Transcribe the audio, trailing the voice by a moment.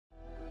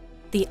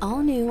The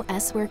all-new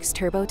S-Works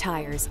Turbo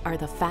tires are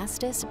the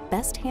fastest,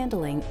 best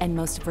handling, and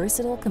most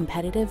versatile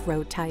competitive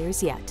road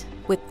tires yet.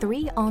 With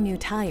 3 all-new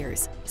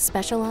tires,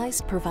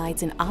 Specialized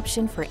provides an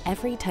option for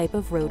every type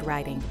of road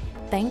riding,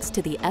 thanks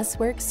to the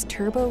S-Works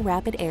Turbo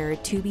RapidAir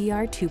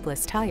Tubeless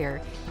tubeless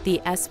tire,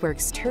 the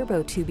S-Works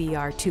Turbo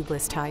Tubeless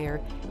tubeless tire,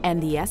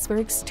 and the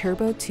S-Works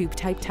Turbo Tube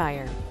Type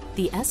tire.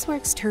 The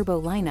S-Works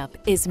Turbo lineup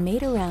is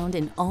made around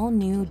an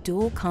all-new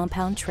dual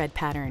compound tread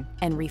pattern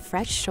and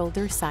refreshed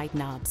shoulder side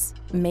knobs.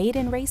 Made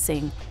in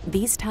racing,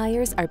 these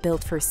tires are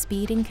built for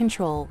speed and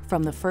control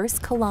from the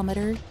first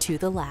kilometer to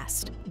the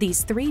last.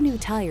 These 3 new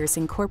tires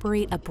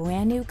incorporate a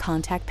brand new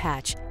contact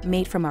patch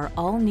made from our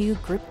all-new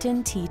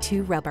Gripton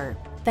T2 rubber.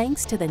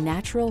 Thanks to the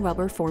natural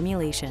rubber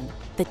formulation,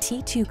 the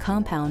T2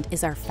 compound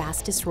is our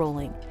fastest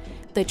rolling.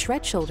 The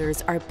tread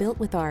shoulders are built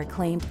with our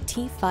acclaimed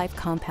T5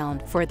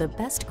 compound for the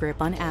best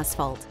grip on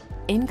asphalt.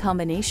 In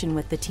combination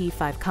with the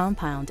T5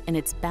 compound and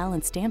its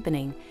balance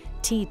dampening,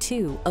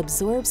 T2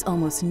 absorbs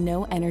almost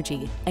no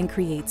energy and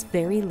creates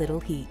very little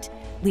heat,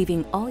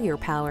 leaving all your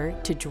power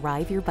to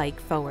drive your bike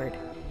forward.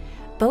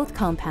 Both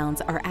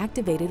compounds are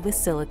activated with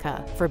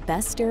silica for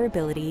best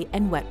durability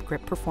and wet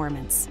grip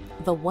performance.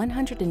 The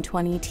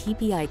 120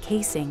 TPI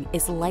casing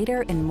is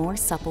lighter and more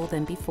supple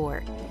than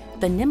before.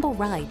 The nimble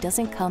ride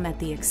doesn't come at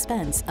the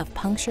expense of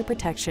puncture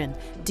protection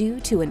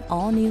due to an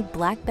all-new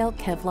black belt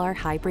Kevlar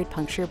hybrid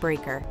puncture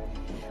breaker.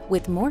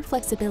 With more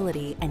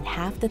flexibility and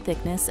half the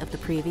thickness of the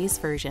previous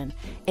version,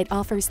 it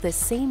offers the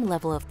same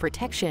level of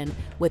protection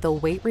with a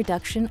weight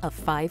reduction of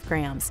 5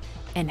 grams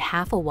and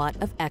half a watt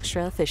of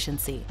extra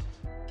efficiency.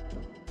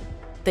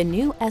 The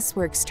new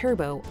S-Works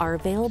Turbo are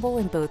available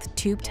in both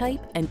tube type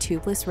and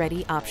tubeless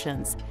ready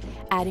options.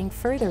 Adding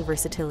further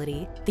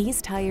versatility,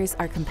 these tires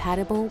are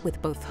compatible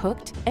with both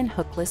hooked and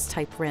hookless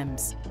type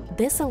rims.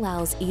 This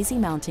allows easy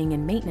mounting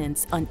and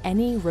maintenance on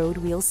any road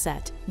wheel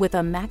set, with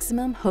a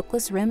maximum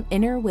hookless rim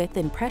inner width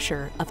and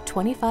pressure of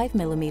 25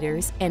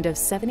 mm and of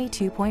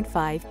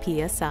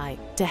 72.5 psi.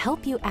 To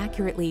help you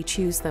accurately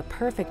choose the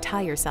perfect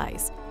tire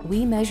size,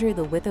 we measure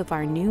the width of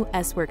our new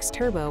S-Works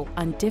Turbo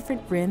on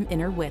different rim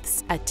inner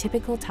widths at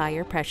typical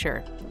tire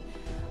pressure.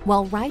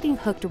 While riding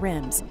hooked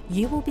rims,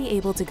 you will be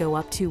able to go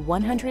up to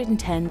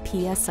 110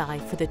 psi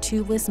for the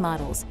tubeless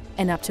models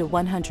and up to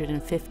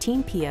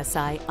 115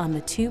 psi on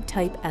the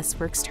tube-type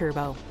S-Works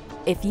Turbo.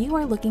 If you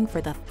are looking for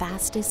the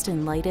fastest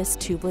and lightest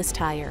tubeless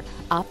tire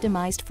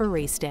optimized for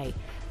race day,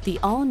 the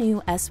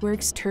all-new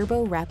S-Works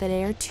Turbo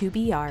RapidAir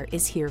Tubeless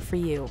is here for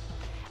you.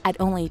 At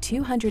only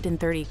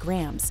 230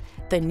 grams,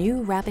 the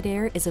new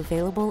RapidAir is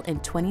available in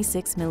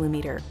 26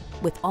 mm,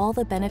 with all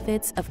the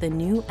benefits of the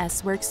new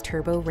S-Works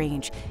Turbo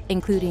range,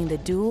 including the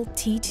dual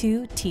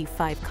T2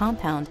 T5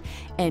 compound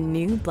and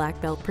new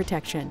black belt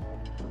protection.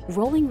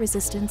 Rolling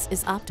resistance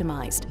is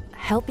optimized,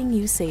 helping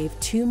you save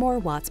 2 more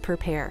watts per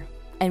pair.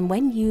 And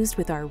when used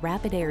with our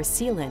RapidAir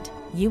sealant,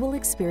 you will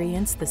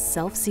experience the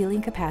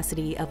self-sealing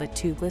capacity of a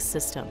tubeless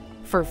system.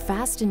 For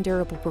fast and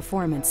durable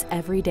performance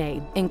every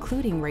day,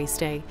 including race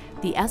day,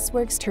 the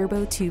S-Works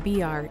Turbo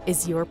Tubeless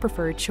is your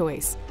preferred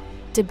choice.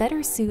 To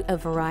better suit a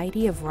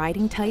variety of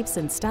riding types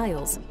and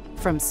styles,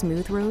 from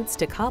smooth roads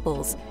to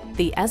cobbles,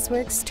 the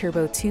S-Works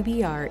Turbo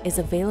Tubeless is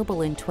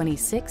available in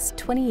 26,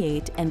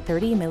 28, and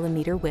 30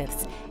 mm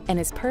widths and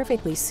is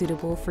perfectly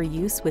suitable for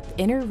use with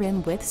inner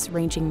rim widths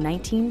ranging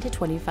 19 to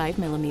 25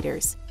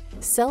 mm.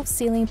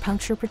 Self-sealing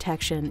puncture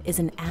protection is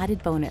an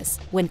added bonus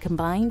when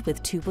combined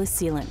with tubeless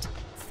sealant.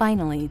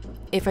 Finally,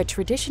 if a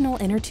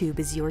traditional inner tube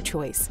is your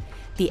choice,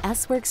 the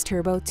S-Works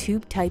Turbo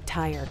Tube Type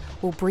tire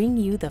will bring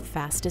you the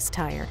fastest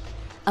tire.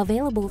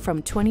 Available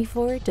from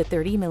 24 to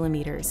 30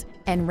 mm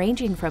and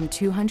ranging from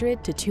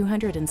 200 to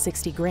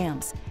 260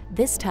 grams,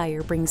 this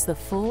tire brings the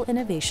full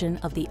innovation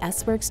of the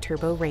S-Works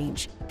Turbo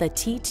range, the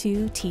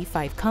T2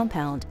 T5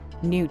 compound,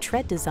 new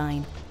tread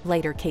design,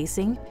 lighter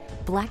casing,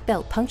 black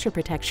belt puncture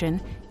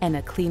protection, and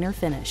a cleaner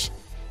finish.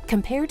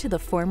 Compared to the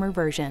former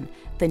version,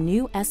 the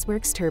new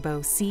S-Works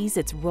Turbo sees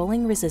its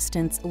rolling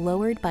resistance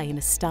lowered by an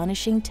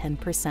astonishing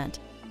 10%.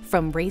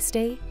 From race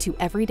day to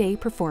everyday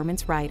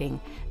performance riding,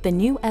 the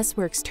new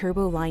S-Works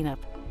Turbo lineup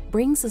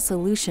brings a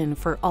solution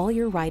for all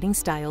your riding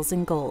styles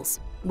and goals.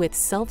 With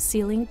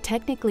self-sealing,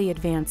 technically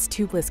advanced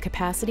tubeless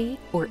capacity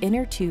or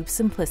inner tube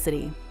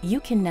simplicity, you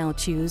can now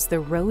choose the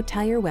road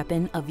tire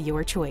weapon of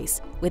your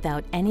choice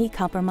without any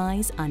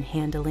compromise on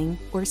handling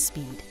or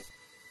speed.